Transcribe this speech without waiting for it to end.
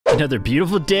Another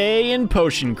beautiful day in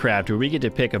Potion Craft where we get to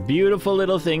pick up beautiful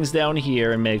little things down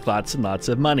here and make lots and lots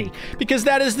of money. Because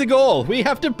that is the goal. We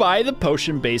have to buy the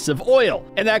potion base of oil.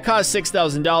 And that costs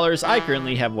 $6,000. I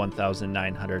currently have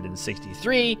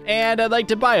 $1,963. And I'd like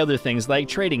to buy other things like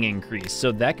trading increase.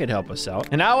 So that could help us out.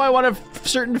 And now I want a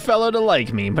certain fellow to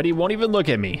like me, but he won't even look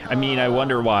at me. I mean, I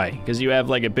wonder why. Because you have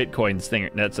like a Bitcoin thing.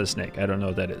 That's a snake. I don't know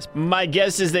what that is. My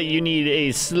guess is that you need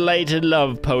a slight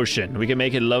love potion. We can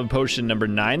make it love potion number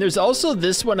 9. There's also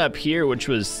this one up here, which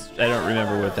was, I don't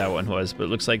remember what that one was, but it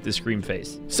looks like the scream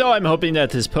face. So I'm hoping that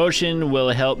this potion will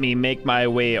help me make my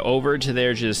way over to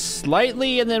there just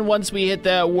slightly, and then once we hit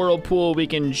that whirlpool, we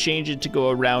can change it to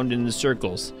go around in the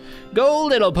circles. Go,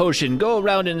 little potion, go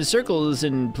around in the circles,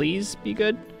 and please be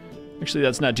good. Actually,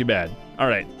 that's not too bad. All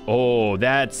right. Oh,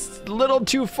 that's a little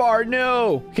too far.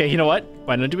 No. Okay, you know what?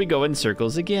 Why don't we go in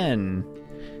circles again?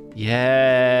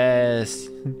 Yes,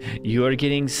 you are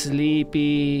getting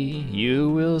sleepy. You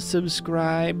will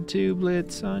subscribe to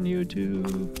Blitz on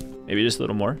YouTube. Maybe just a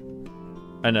little more.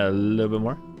 And a little bit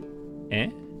more. Eh?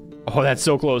 Oh, that's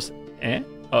so close. Eh?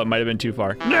 Oh, it might have been too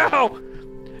far. No!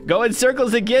 Go in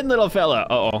circles again, little fella.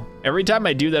 Uh-oh. Every time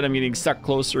I do that, I'm getting sucked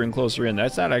closer and closer in.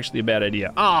 That's not actually a bad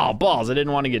idea. Oh, balls. I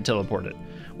didn't want to get teleported.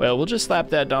 Well, we'll just slap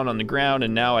that down on the ground,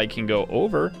 and now I can go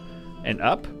over and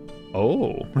up.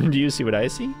 Oh, do you see what I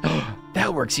see?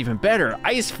 That works even better.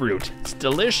 Ice fruit. It's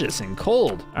delicious and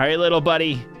cold. All right, little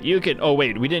buddy, you can, oh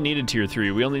wait, we didn't need a tier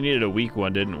 3. We only needed a weak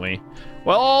one, didn't we?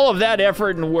 Well, all of that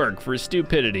effort and work for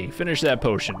stupidity. Finish that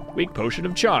potion. Weak potion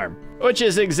of charm. Which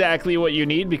is exactly what you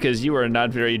need because you are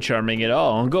not very charming at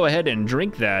all. Go ahead and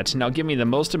drink that. Now give me the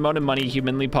most amount of money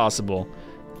humanly possible.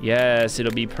 Yes,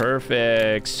 it'll be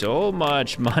perfect. So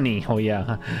much money. Oh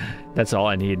yeah, that's all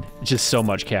I need. Just so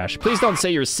much cash. Please don't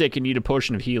say you're sick and need a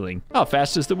potion of healing. Oh,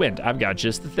 fast as the wind. I've got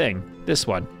just the thing. This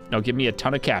one. Now give me a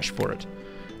ton of cash for it.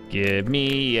 Give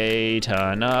me a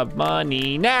ton of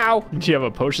money now. Do you have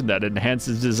a potion that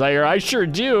enhances desire? I sure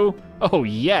do. Oh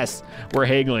yes, we're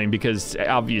haggling because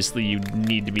obviously you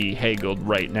need to be haggled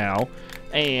right now.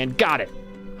 And got it.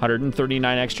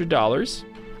 139 extra dollars.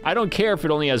 I don't care if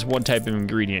it only has one type of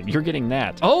ingredient. You're getting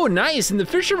that. Oh, nice, and the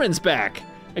fisherman's back.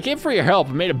 I came for your help.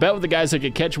 I made a bet with the guys I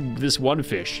could catch this one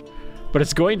fish, but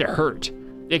it's going to hurt.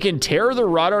 It can tear the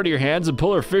rod out of your hands and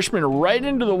pull our fisherman right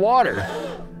into the water.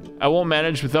 I won't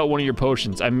manage without one of your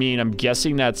potions. I mean, I'm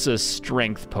guessing that's a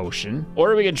strength potion.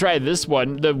 Or we can try this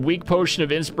one, the weak potion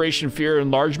of inspiration, fear,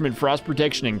 enlargement, frost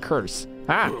protection, and curse.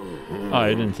 Ah, oh, I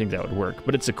didn't think that would work,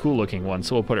 but it's a cool looking one,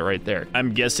 so we'll put it right there.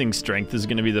 I'm guessing strength is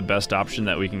gonna be the best option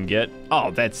that we can get.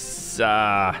 Oh, that's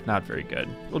not very good.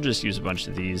 We'll just use a bunch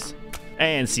of these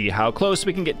and see how close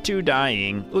we can get to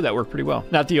dying. Ooh, that worked pretty well.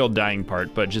 Not the old dying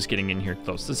part, but just getting in here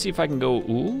close. Let's see if I can go,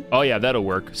 ooh. Oh yeah, that'll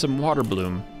work. Some water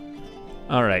bloom.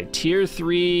 All right, tier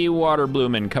 3 water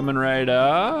blooming coming right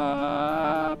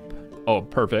up. Oh,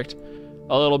 perfect.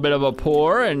 A little bit of a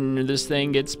pour, and this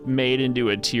thing gets made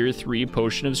into a tier 3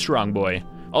 potion of strong boy.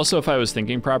 Also, if I was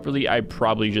thinking properly, I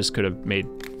probably just could have made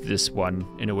this one,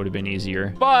 and it would have been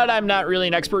easier. But I'm not really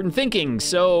an expert in thinking,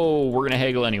 so we're gonna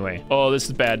haggle anyway. Oh, this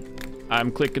is bad.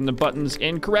 I'm clicking the buttons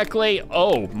incorrectly.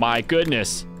 Oh my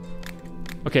goodness.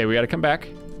 Okay, we gotta come back.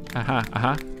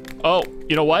 Oh,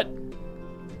 you know what?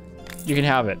 You can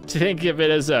have it. Think of it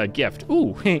as a gift.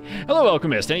 Ooh, hello,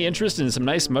 alchemist. Any interest in some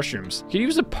nice mushrooms? Could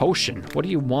use a potion. What do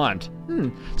you want?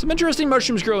 Some interesting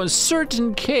mushrooms grow in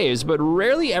certain caves, but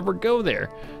rarely ever go there.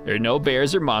 There are no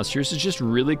bears or monsters. It's just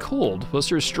really cold. Plus,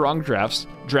 there are strong drafts.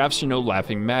 Drafts are no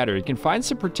laughing matter. You can find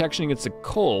some protection against the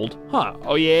cold. Huh?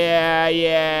 Oh yeah,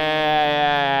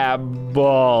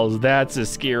 balls. That's a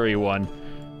scary one.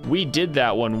 We did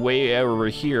that one way over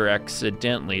here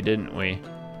accidentally, didn't we?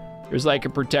 There's like a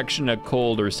protection of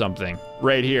cold or something.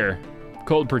 Right here,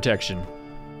 cold protection.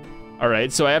 All right,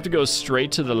 so I have to go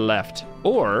straight to the left.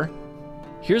 Or,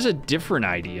 here's a different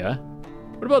idea.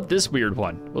 What about this weird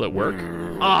one? Will it work?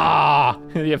 Ah,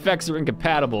 the effects are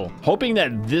incompatible. Hoping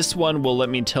that this one will let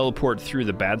me teleport through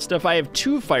the bad stuff. I have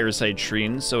 2 fireside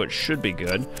shrines, so it should be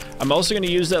good. I'm also gonna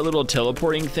use that little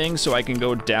teleporting thing so I can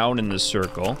go down in the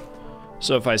circle.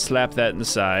 So if I slap that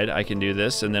inside, I can do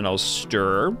this, and then I'll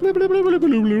stir. And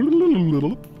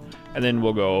then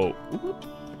we'll go.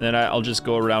 Then I'll just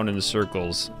go around in the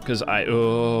circles. Because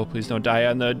oh, please don't die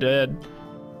on the dead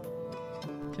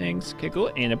things. Okay,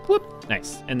 cool. And a whoop.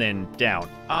 Nice. And then down.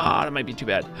 Ah, that might be too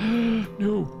bad.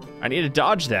 No. I need to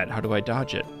dodge that. How do I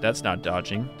dodge it? That's not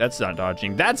dodging. That's not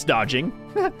dodging. That's dodging.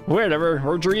 Whatever.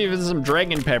 We're drinking some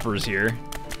dragon peppers here.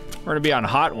 We're gonna be on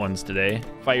hot ones today.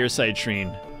 Fireside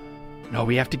shrine. No,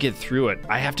 we have to get through it.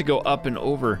 I have to go up and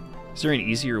over. Is there an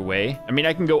easier way? I mean,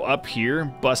 I can go up here,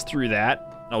 bust through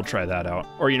that, I'll try that out.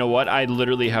 Or you know what? I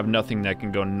literally have nothing that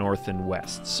can go north and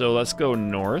west. So let's go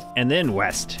north and then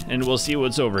west, and we'll see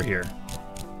what's over here.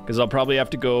 Because I'll probably have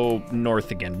to go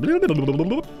north again.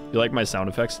 You like my sound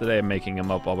effects today? I'm making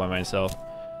them up all by myself.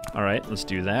 All right, let's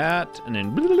do that. And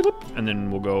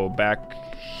then we'll go back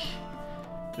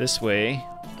this way.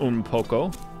 Un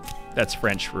poco. That's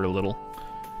French for a little.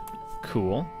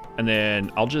 Cool. And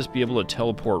then I'll just be able to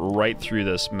teleport right through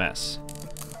this mess.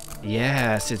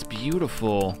 Yes, it's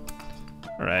beautiful.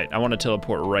 All right, I want to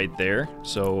teleport right there.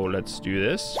 So let's do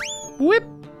this. Whip.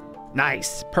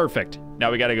 Nice, perfect.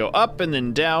 Now we got to go up and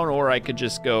then down, or I could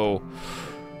just go.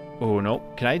 Oh, no.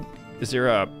 Can I? Is there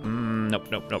a? Nope,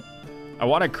 nope, nope. I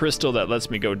want a crystal that lets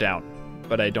me go down,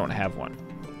 but I don't have one.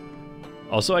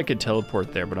 Also, I could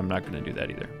teleport there, but I'm not going to do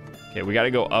that either. Okay, we got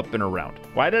to go up and around.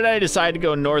 Why did I decide to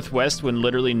go northwest when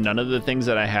literally none of the things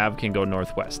that I have can go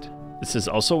northwest? This is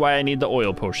also why I need the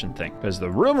oil potion thing, because the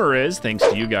rumor is, thanks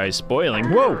to you guys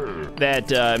spoiling, whoa,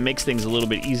 that makes things a little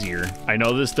bit easier. I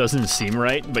know this doesn't seem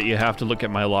right, but you have to look at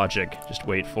my logic. Just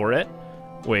wait for it,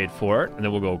 and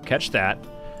then we'll go catch that.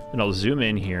 And I'll zoom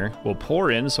in here. We'll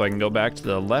pour in so I can go back to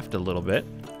the left a little bit.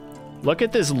 Look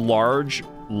at this large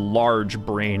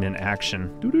brain in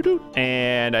action. Doo-doo-doo.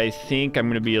 And I think I'm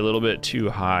gonna be a little bit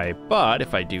too high, but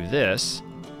if I do this,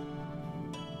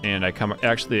 and I come,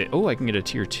 actually, oh, I can get a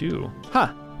tier 2.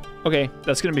 Huh, okay,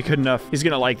 that's gonna be good enough. He's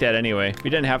gonna like that anyway. We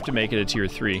didn't have to make it a tier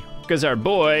 3. Because our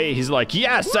boy, he's like,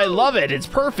 yes, I love it, it's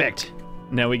perfect.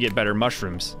 Now we get better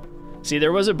mushrooms. See,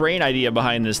 there was a brain idea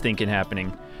behind this thinking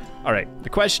happening. All right, the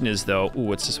question is though, ooh,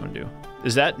 what's this one do?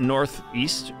 Is that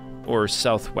northeast or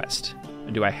southwest?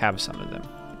 And do I have some of them?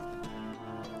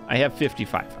 I have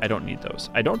 55, I don't need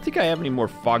those. I don't think I have any more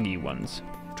foggy ones,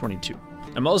 22.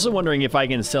 I'm also wondering if I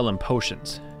can sell him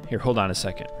potions. Here, hold on a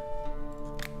second.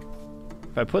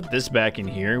 If I put this back in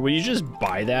here, will you just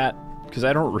buy that? Because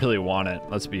I don't really want it,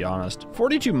 let's be honest.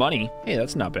 42 money, hey,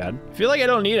 that's not bad. I feel like I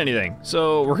don't need anything,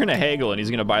 so we're gonna haggle and he's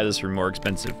gonna buy this for more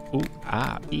expensive. Ooh,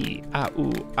 ah, ee, ah,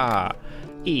 ooh, ah,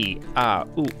 ee, ah,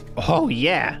 ooh. Oh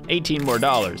yeah, 18 more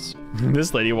dollars.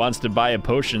 This lady wants to buy a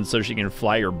potion so she can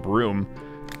fly her broom.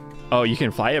 Oh, you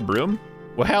can fly a broom?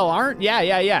 Well, hell, aren't?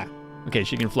 Yeah. Okay,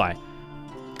 she can fly.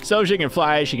 So she can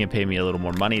fly, she can pay me a little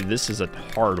more money. This is a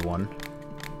hard one.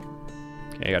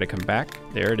 Okay, I gotta come back.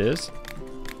 There it is.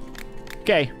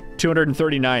 Okay,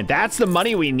 239. That's the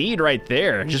money we need right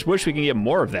there. I just wish we can get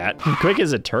more of that. Quick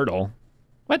as a turtle.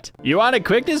 What? You want a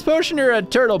quickness potion or a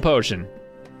turtle potion?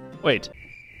 Wait.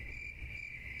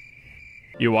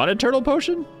 You want a turtle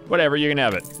potion? Whatever, you can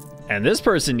have it. And this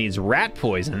person needs rat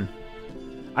poison.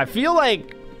 I feel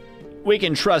like we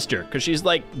can trust her, because she's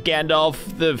like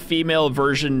Gandalf, the female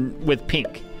version with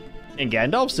pink. And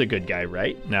Gandalf's a good guy,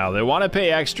 right? Now, they want to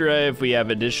pay extra if we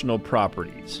have additional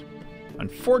properties.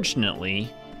 Unfortunately,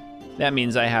 that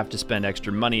means I have to spend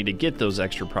extra money to get those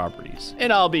extra properties.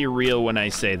 And I'll be real when I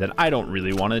say that I don't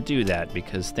really want to do that,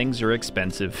 because things are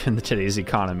expensive in today's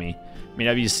economy. I mean,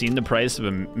 have you seen the price of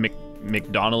a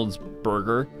McDonald's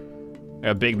burger?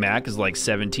 A Big Mac is like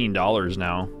 $17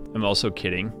 now. I'm also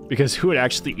kidding, because who would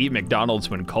actually eat McDonald's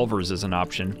when Culver's is an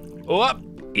option? Oh,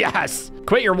 yes!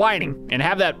 Quit your whining and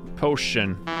have that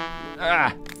potion.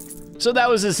 Ah. So that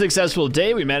was a successful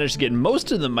day. We managed to get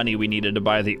most of the money we needed to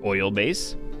buy the oil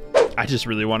base. I just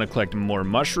really want to collect more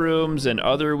mushrooms and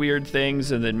other weird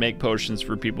things and then make potions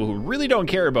for people who really don't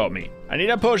care about me. I need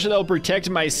a potion that will protect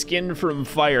my skin from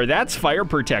fire. That's fire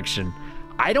protection.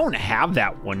 I don't have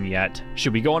that one yet.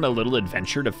 Should we go on a little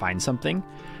adventure to find something?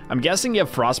 I'm guessing if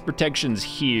frost protection's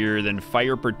here, then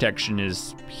fire protection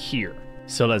is here.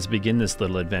 So let's begin this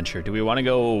little adventure. Do we want to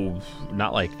go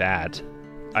not like that?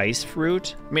 Ice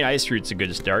fruit? I mean, ice fruit's a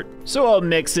good start. So I'll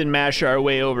mix and mash our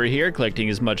way over here, collecting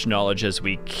as much knowledge as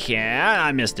we can.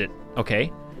 I missed it.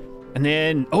 Okay. And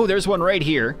then, oh, there's one right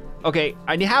here. Okay,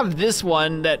 I have this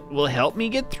one that will help me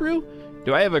get through.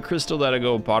 Do I have a crystal that'll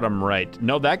go bottom right?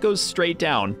 No, that goes straight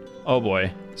down. Oh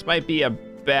boy, this might be a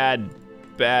bad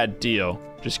deal.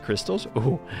 Just crystals?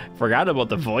 Ooh, forgot about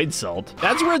the void salt.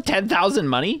 That's worth 10,000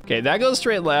 money. Okay, that goes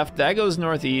straight left, that goes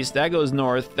northeast, that goes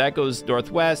north, that goes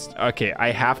northwest. Okay, I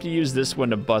have to use this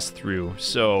one to bust through.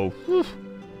 So, whew.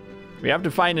 We have to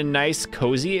find a nice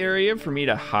cozy area for me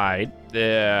to hide.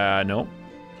 No.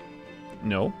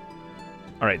 All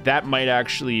right, that might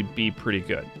actually be pretty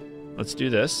good. Let's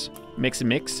do this. Mix and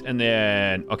mix, and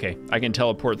then, okay, I can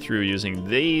teleport through using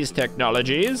these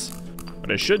technologies. What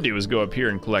I should do is go up here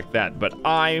and collect that, but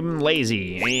I'm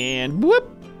lazy, and whoop.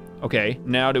 Okay,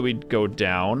 now do we go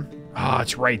down? Ah,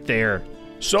 it's right there.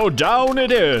 So down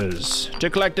it is to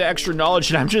collect the extra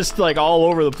knowledge, and I'm just like all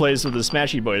over the place with the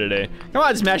Smashy Boy today. Come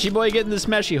on, Smashy Boy, get in the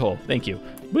Smashy hole. Thank you.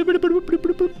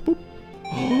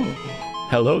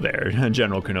 Hello there,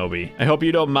 General Kenobi. I hope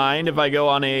you don't mind if I go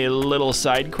on a little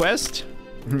side quest.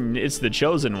 It's the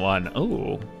chosen one.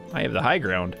 Oh, I have the high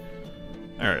ground.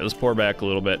 All right, let's pour back a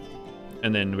little bit.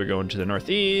 And then we're going to the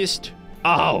northeast.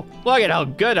 Oh, look at how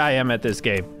good I am at this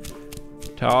game.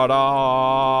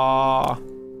 Ta-da!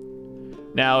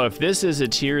 Now, if this is a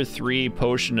tier 3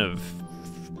 potion of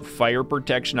fire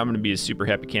protection, I'm gonna be a super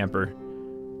happy camper.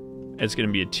 It's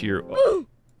gonna be a tier... Oh.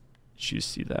 Did you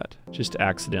see that? Just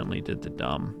accidentally did the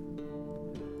dumb.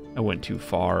 I went too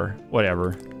far.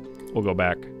 Whatever. We'll go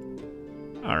back.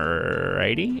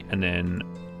 Alrighty. And then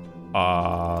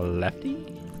lefty.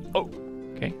 Oh,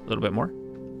 okay. A little bit more.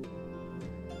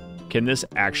 Can this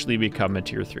actually become a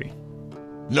tier 3?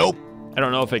 Nope. I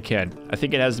don't know if it can. I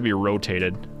think it has to be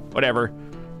rotated. Whatever.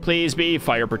 Please be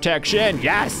fire protection.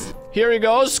 Yes. Here you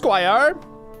go, Squire.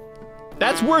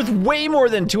 That's worth way more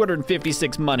than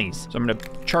 256 monies. So I'm gonna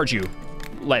charge you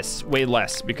less, way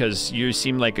less, because you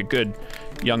seem like a good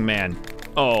young man.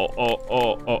 Oh.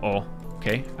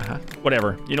 Okay,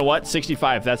 whatever. You know what,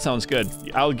 65, that sounds good.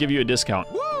 I'll give you a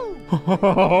discount. Woo!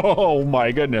 Oh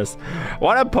my goodness.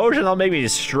 Want a potion that'll make me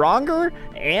stronger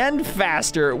and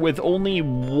faster with only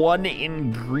one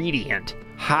ingredient.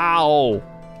 How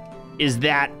is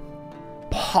that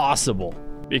possible?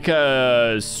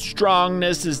 Because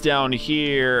strongness is down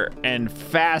here and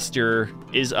faster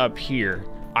is up here.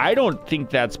 I don't think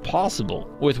that's possible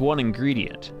with one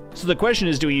ingredient. So the question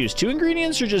is, do we use 2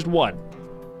 ingredients or just 1?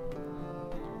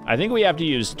 I think we have to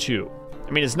use 2.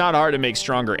 I mean, it's not hard to make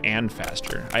stronger and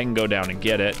faster. I can go down and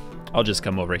get it. I'll just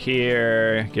come over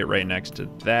here, get right next to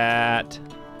that.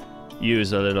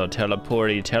 Use a little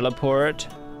teleport.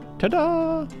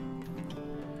 Ta-da!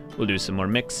 We'll do some more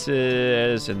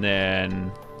mixes, and then,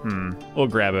 we'll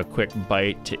grab a quick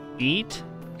bite to eat.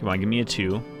 Come on, give me a 2.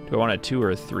 Do I want a 2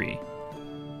 or a 3?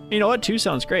 You know what, 2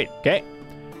 sounds great, okay.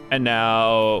 And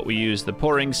now we use the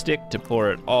pouring stick to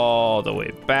pour it all the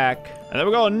way back. And then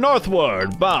we're going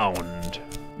northward bound,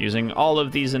 using all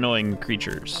of these annoying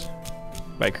creatures.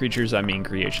 By creatures, I mean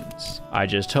creations. I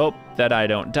just hope that I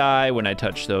don't die when I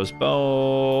touch those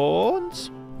bones.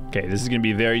 Okay, this is gonna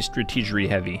be very strategery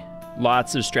heavy.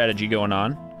 Lots of strategy going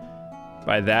on.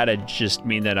 By that, I just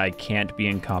mean that I can't be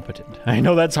incompetent. I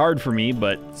know that's hard for me,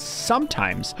 but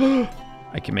sometimes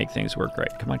I can make things work right.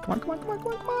 Come on.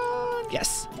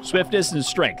 Yes. Swiftness and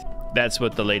strength. That's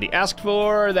what the lady asked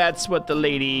for. That's what the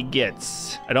lady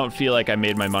gets. I don't feel like I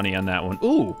made my money on that one.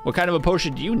 Ooh, what kind of a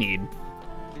potion do you need?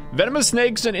 Venomous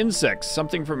snakes and insects.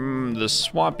 Something from the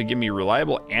swamp to give me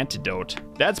reliable antidote.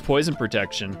 That's poison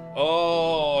protection.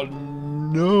 Oh,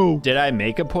 no. Did I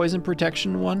make a poison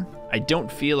protection one? I don't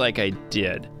feel like I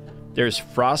did. There's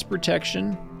frost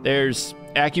protection. There's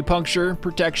acupuncture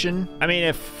protection. I mean,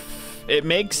 if it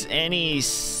makes any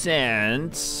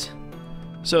sense.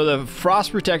 So the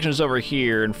frost protection is over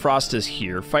here and frost is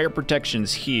here. Fire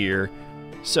protection's here.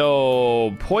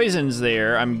 So poison's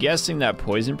there. I'm guessing that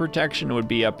poison protection would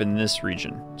be up in this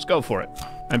region. Let's go for it.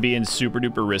 I'm being super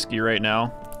duper risky right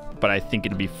now, but I think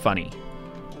it'd be funny.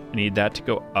 I need that to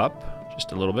go up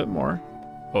just a little bit more.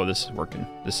 Oh, this is working.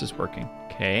 This is working.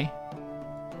 Okay.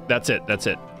 That's it. That's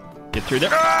it. Get through there.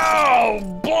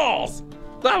 Oh, balls!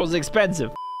 That was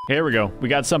expensive. Here we go. We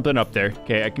got something up there.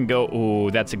 Okay, I can go.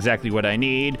 Oh, that's exactly what I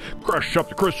need. Crush up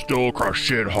the crystal, crush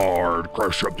it hard.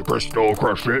 Crush up the crystal,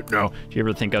 crush it now. Do you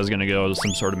ever think I was gonna go with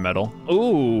some sort of metal?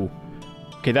 Ooh.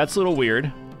 Okay, that's a little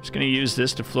weird. Just gonna use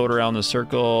this to float around the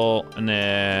circle, and then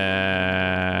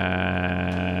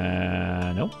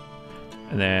nope.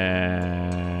 And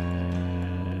then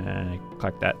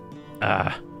click that.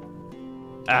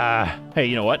 Hey,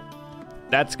 you know what?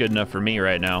 That's good enough for me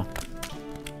right now.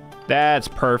 That's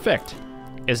perfect.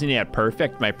 Isn't that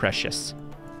perfect, my precious?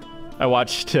 I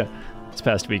watched, this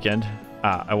past weekend,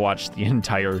 I watched the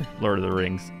entire Lord of the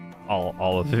Rings,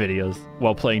 all of the videos,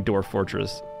 while playing Dwarf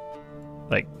Fortress.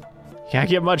 Like, can't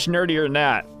get much nerdier than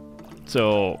that.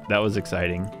 So, that was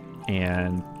exciting.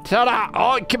 And, ta-da!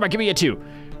 Oh, come on, give me a 2.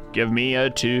 Give me a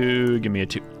 2, give me a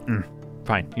 2.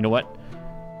 Fine, you know what?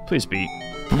 Please be.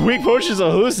 Weak potions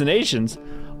of hallucinations.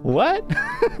 What?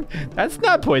 That's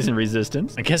not poison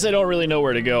resistance. I guess I don't really know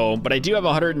where to go, but I do have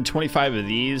 125 of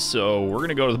these, so we're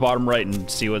gonna go to the bottom right and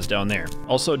see what's down there.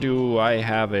 Also, do I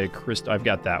have a crystal? I've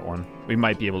got that one. We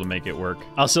might be able to make it work.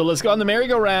 Also, let's go on the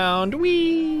merry-go-round.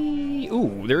 Whee!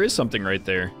 Ooh, there is something right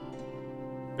there.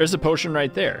 There's a potion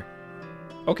right there.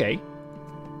 Okay.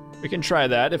 We can try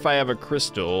that if I have a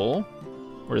crystal.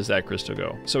 Where does that crystal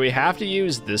go? So we have to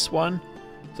use this one.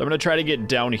 So I'm gonna try to get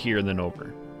down here and then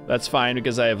over. That's fine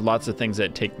because I have lots of things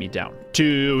that take me down.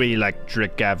 To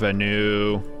Electric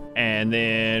Avenue. And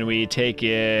then we take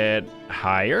it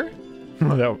higher.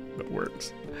 That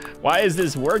works. Why is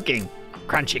this working?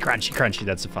 Crunchy, crunchy, crunchy.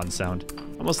 That's a fun sound.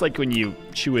 Almost like when you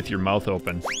chew with your mouth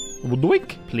open.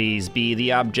 Doink. Please be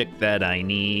the object that I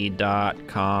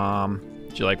need.com.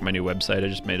 Do you like my new website? I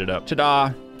just made it up.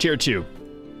 Ta-da. Tier 2.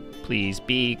 Please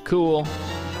be cool.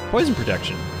 Poison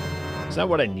protection. Is that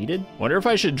what I needed? Wonder if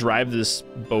I should drive this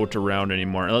boat around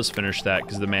anymore. Let's finish that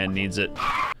because the man needs it.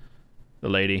 The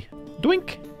lady.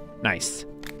 Doink. Nice.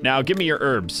 Now give me your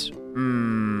herbs.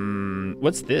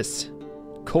 What's this?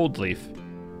 Cold leaf.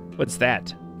 What's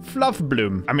that? Fluff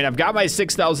bloom. I mean, I've got my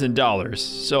 $6,000,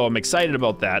 so I'm excited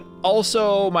about that.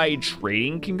 Also, my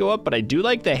trading can go up, but I do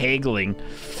like the haggling.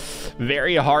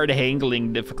 Very hard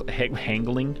haggling, difficult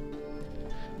haggling.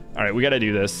 All right, we gotta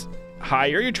do this.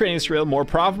 Higher your trading skill, more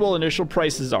profitable initial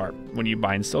prices are when you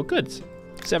buy and sell goods.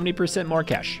 70% more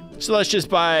cash. So let's just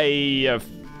buy a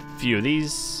few of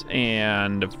these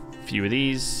and a few of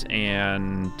these,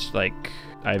 and like,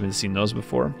 I haven't seen those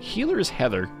before. Healer's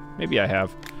Heather. Maybe I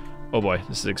have. Oh boy,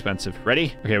 this is expensive.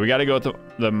 Ready? Okay, we gotta go with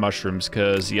the mushrooms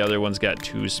because the other one's got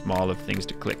too small of things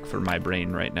to click for my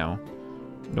brain right now.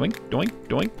 Doink, doink,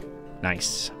 doink.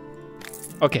 Nice.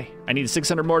 Okay, I need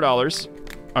 $600 more.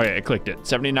 Okay, I clicked it.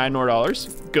 $79 more.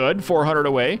 Good, 400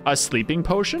 away. A sleeping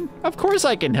potion? Of course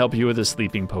I can help you with a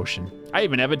sleeping potion. I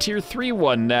even have a tier 3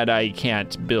 one that I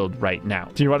can't build right now.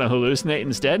 Do you want to hallucinate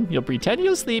instead? You'll pretend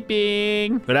you're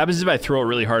sleeping. What happens if I throw it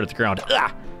really hard at the ground?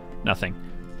 Ah! Nothing.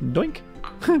 Doink.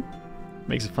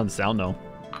 Makes a fun sound though.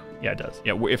 Yeah, it does.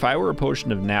 Yeah, if I were a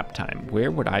potion of nap time, where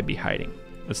would I be hiding?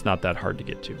 It's not that hard to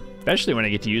get to. Especially when I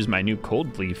get to use my new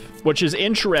cold leaf, which is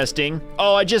interesting.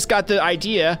 Oh, I just got the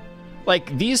idea.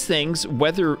 Like these things,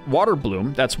 water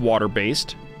bloom, that's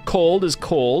water-based. Cold is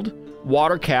cold.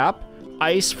 Water cap,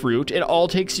 ice fruit. It all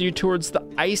takes you towards the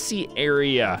icy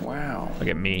area. Wow. Look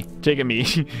at me. Taking me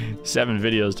 7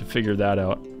 videos to figure that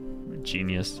out.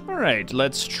 Genius. All right,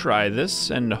 let's try this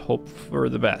and hope for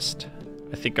the best.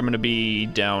 I think I'm gonna be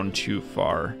down too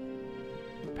far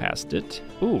past it.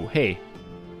 Ooh, hey.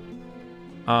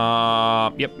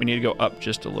 Yep, we need to go up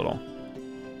just a little.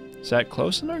 Is that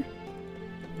close enough?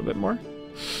 A little bit more?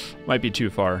 Might be too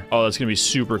far. Oh, that's gonna be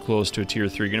super close to a tier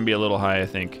 3. Gonna be a little high, I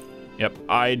think. Yep,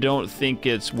 I don't think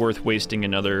it's worth wasting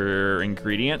another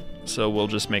ingredient, so we'll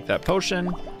just make that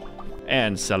potion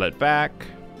and sell it back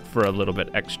for a little bit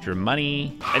extra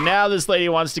money. And now this lady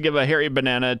wants to give a hairy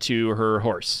banana to her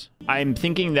horse. I'm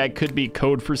thinking that could be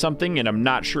code for something, and I'm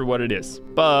not sure what it is.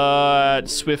 But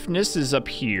swiftness is up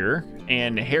here,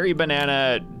 and hairy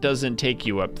banana doesn't take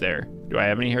you up there. Do I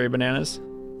have any hairy bananas?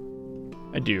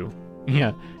 I do.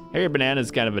 Yeah, hairy banana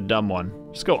is kind of a dumb one.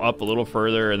 Just go up a little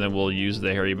further, and then we'll use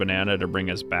the hairy banana to bring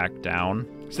us back down.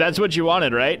 So that's what you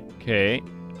wanted, right? Okay,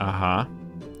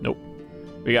 Nope.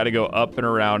 We gotta go up and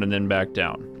around and then back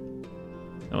down.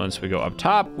 And once we go up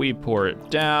top, we pour it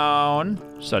down,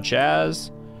 such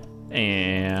as,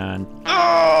 and,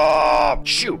 oh,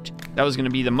 shoot. That was gonna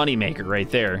be the money maker right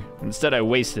there. Instead, I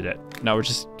wasted it. Now we're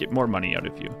just get more money out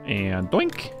of you. And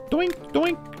doink, doink,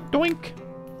 doink, doink.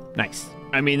 Nice.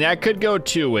 I mean, that could go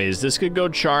 2 ways. This could go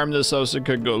charm, this also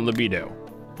could go libido.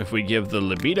 If we give the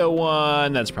libido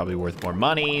one, that's probably worth more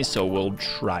money, so we'll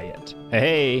try it.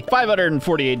 Hey,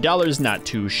 $548, not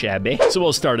too shabby. So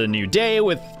we'll start a new day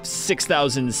with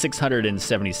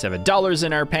 $6,677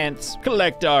 in our pants,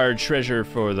 collect our treasure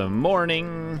for the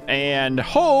morning, and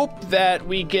hope that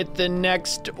we get the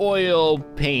next oil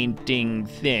painting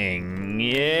thing.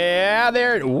 Yeah,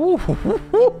 there, ooh,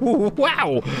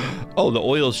 wow. Oh, the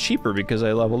oil's cheaper because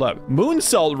I leveled up. Moon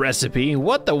salt recipe,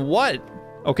 what the what?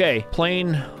 Okay,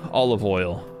 plain olive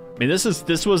oil. I mean, this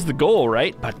was the goal,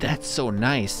 right? But that's so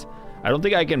nice. I don't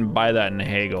think I can buy that in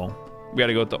Haggle. We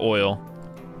gotta go with the oil. All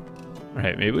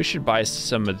right, maybe we should buy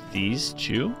some of these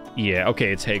too. Yeah,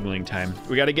 okay, it's haggling time.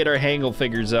 We gotta get our haggle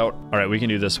figures out. All right, we can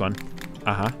do this one.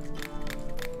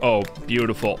 Oh,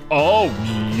 beautiful. Oh,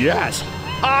 yes.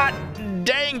 Hot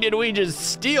dang, did we just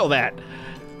steal that?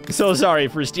 So sorry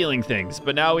for stealing things,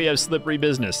 but now we have slippery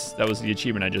business. That was the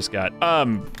achievement I just got.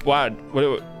 What?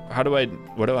 How do I?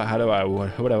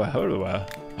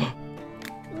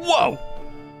 Whoa!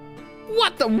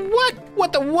 What the what?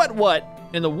 What the what?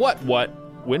 And the what?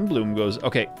 Windbloom goes,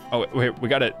 okay. Oh, wait, we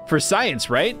got it for science,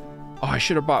 right? Oh, I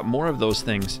should have bought more of those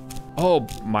things. Oh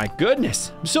my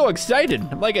goodness, I'm so excited.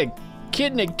 I'm like a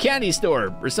kid in a candy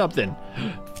store or something.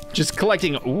 Just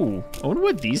collecting, ooh, I wonder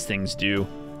what these things do.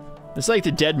 It's like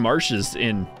the dead marshes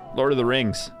in Lord of the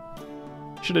Rings.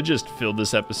 Should have just filled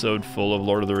this episode full of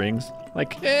Lord of the Rings.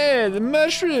 Like, hey, the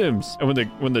mushrooms. And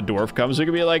when the dwarf comes, we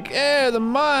could be like, hey, the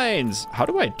mines. How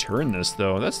do I turn this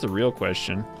though? That's the real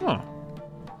question. Huh.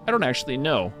 I don't actually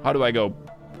know. How do I go?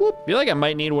 Whoop. I feel like I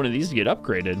might need one of these to get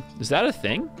upgraded. Is that a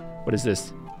thing? What is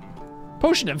this?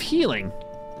 Potion of healing.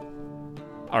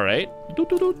 All right.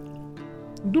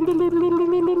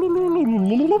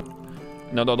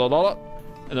 No.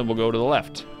 And then we'll go to the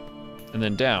left. And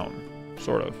then down,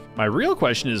 sort of. My real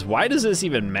question is, why does this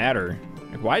even matter?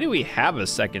 Like, why do we have a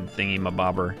second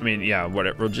thingy-mabobber? I mean, yeah,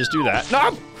 whatever, we'll just do that.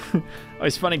 No!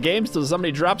 Always fun and games till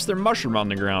somebody drops their mushroom on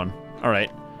the ground. All right,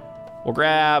 we'll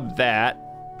grab that,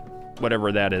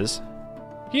 whatever that is.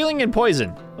 Healing and poison,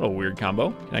 a little weird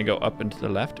combo. Can I go up and to the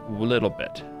left? A little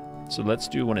bit. So let's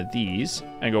do one of these.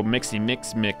 And go mixy,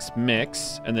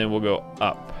 mix, and then we'll go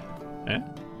up. Eh?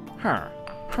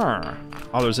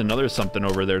 Oh, there's another something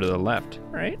over there to the left.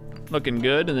 All right, looking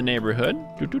good in the neighborhood.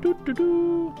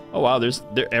 Oh wow,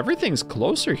 everything's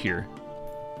closer here.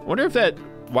 I wonder if that,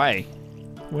 why?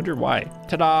 I wonder why.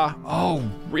 Ta-da! Oh,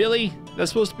 really?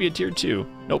 That's supposed to be a tier 2.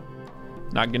 Nope,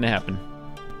 not gonna happen.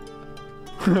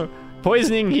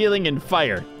 Poisoning, healing, and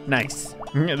fire. Nice.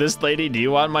 This lady, do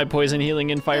you want my poison,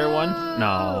 healing, and fire one?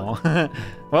 No.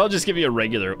 Well, I'll just give you a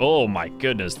regular. Oh my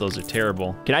goodness, those are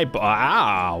terrible. Can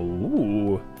I,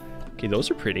 ooh. Okay,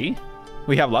 those are pretty.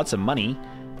 We have lots of money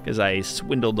because I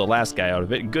swindled the last guy out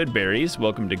of it. Good berries,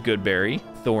 welcome to Goodberry.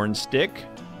 Thorn stick,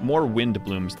 more wind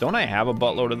blooms. Don't I have a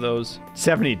buttload of those?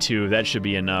 72, that should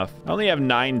be enough. I only have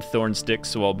 9 thorn sticks,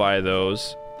 so I'll buy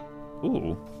those.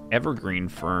 Ooh, evergreen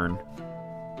fern.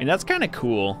 I mean, that's kind of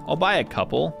cool. I'll buy a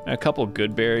couple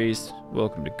good berries.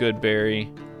 Welcome to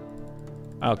Goodberry.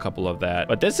 I'll a couple of that.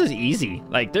 But this is easy.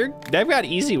 Like, they've got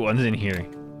easy ones in here.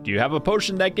 Do you have a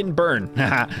potion that can burn?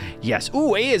 Yes.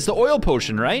 Ooh, hey, it's the oil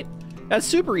potion, right? That's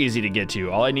super easy to get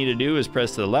to. All I need to do is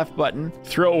press the left button,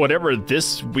 throw whatever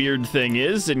this weird thing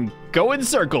is, and go in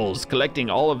circles, collecting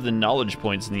all of the knowledge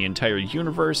points in the entire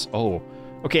universe. Oh,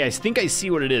 okay, I think I see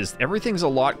what it is. Everything's a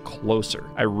lot closer.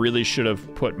 I really should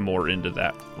have put more into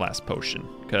that last potion,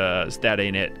 because that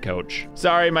ain't it, coach.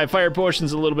 Sorry, my fire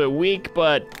potion's a little bit weak,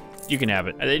 but you can have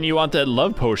it. And then you want that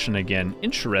love potion again.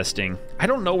 Interesting. I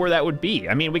don't know where that would be.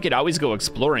 I mean, we could always go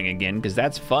exploring again, because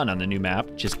that's fun on the new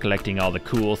map. Just collecting all the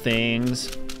cool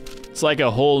things. It's like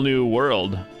a whole new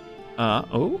world.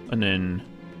 Oh, and then,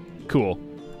 cool.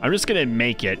 I'm just gonna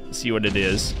make it, see what it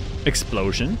is.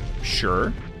 Explosion,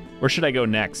 sure. Where should I go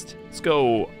next? Let's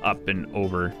go up and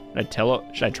over.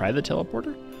 Should I try the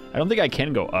teleporter? I don't think I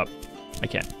can go up. I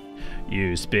can.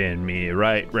 You spin me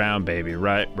right round, baby,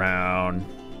 right round.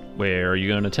 Where are you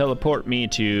gonna teleport me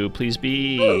to? Please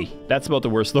be. That's about the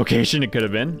worst location it could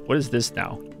have been. What is this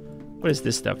now? What does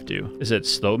this stuff do? Does it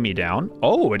slow me down?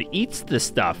 Oh, it eats the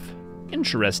stuff.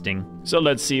 Interesting. So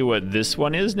let's see what this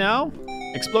one is now.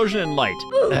 Explosion and light.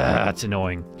 That's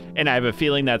annoying. And I have a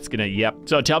feeling that's gonna, yep.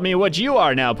 So tell me what you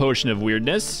are now, potion of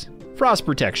weirdness. Frost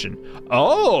protection.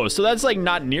 Oh, so that's like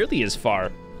not nearly as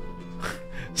far.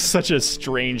 Such a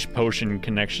strange potion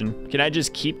connection. Can I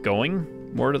just keep going?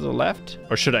 More to the left?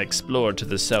 Or should I explore to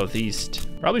the southeast?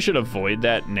 Probably should avoid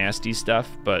that nasty stuff,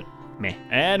 but meh.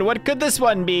 And what could this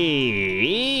one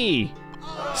be?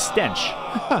 Stench.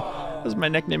 That was my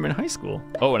nickname in high school.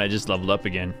 Oh, and I just leveled up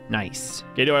again. Nice.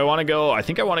 Okay, do I want to go? I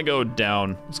think I want to go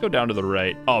down. Let's go down to the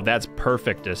right. Oh, that's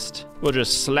perfectest. We'll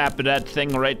just slap that thing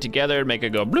right together, make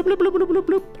it go bloop, bloop, bloop, bloop, bloop,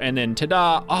 bloop, and then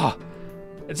ta-da. Oh,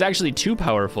 it's actually too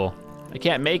powerful. I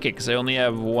can't make it because I only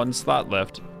have 1 slot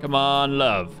left. Come on,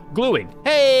 love. Gluing.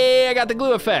 Hey, I got the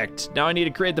glue effect. Now I need to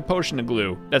create the potion of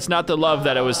glue. That's not the love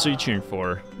that I was searching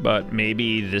for, but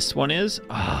maybe this one is?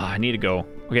 Ah, I need to go.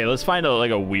 Okay, let's find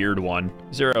like a weird one.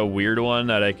 Is there a weird one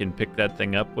that I can pick that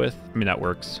thing up with? I mean, that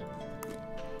works.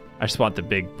 I just want the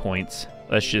big points.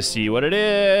 Let's just see what it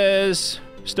is.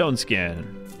 Stone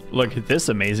skin. Look at this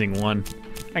amazing one.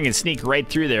 I can sneak right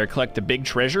through there, collect the big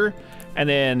treasure, and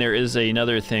then there is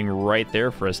another thing right there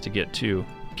for us to get to.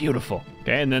 Beautiful.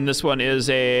 Okay, and then this one is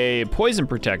a poison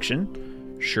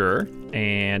protection. Sure.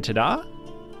 And ta-da.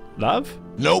 Love?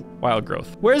 Nope. Wild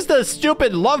growth. Where's the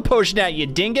stupid love potion at, you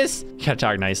dingus? You gotta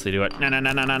talk nicely to it.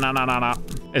 No.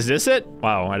 Is this it?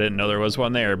 Wow, I didn't know there was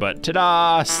one there, but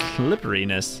ta-da!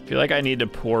 Slipperiness. I feel like I need to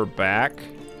pour back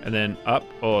and then up.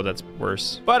 Oh, that's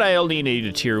worse. But I only need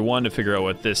a tier 1 to figure out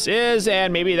what this is,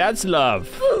 and maybe that's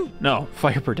love. No,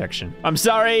 fire protection. I'm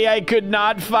sorry, I could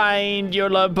not find your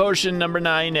love potion number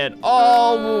 9 at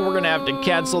all. We're gonna have to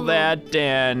cancel that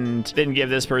and then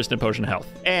give this person a potion of health.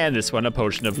 And this one a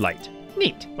potion of light.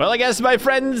 Neat. Well, I guess, my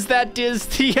friends, that is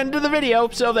the end of the video.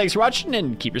 So thanks for watching,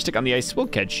 and keep your stick on the ice. We'll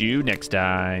catch you next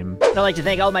time. I'd like to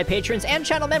thank all my patrons and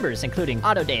channel members, including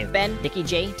Otto Dave, Ben, Nikki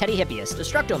J, Teddy Hippias,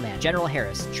 Destructo Man, General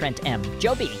Harris, Trent M,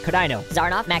 Joe B, Kodino,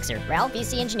 Zarnoff, Maxer, Ralph,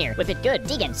 VC Engineer, Whip It Good,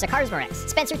 Deegan, Sakars Morex,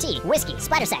 Spencer T, Whiskey,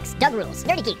 Splattersex, Doug Rules,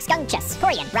 Nerdy Geek, Skunk Chess,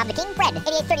 Corian, Rob the King, Fred,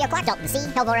 8830 O'Clock, Dalton C,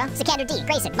 Helvora, Sikander D,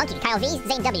 Grayson, Monkey, Kyle V,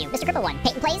 Zane W, Mr. Cripple One,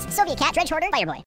 Peyton Plays, Soviet Cat, Dredge Hoarder, Fireboy.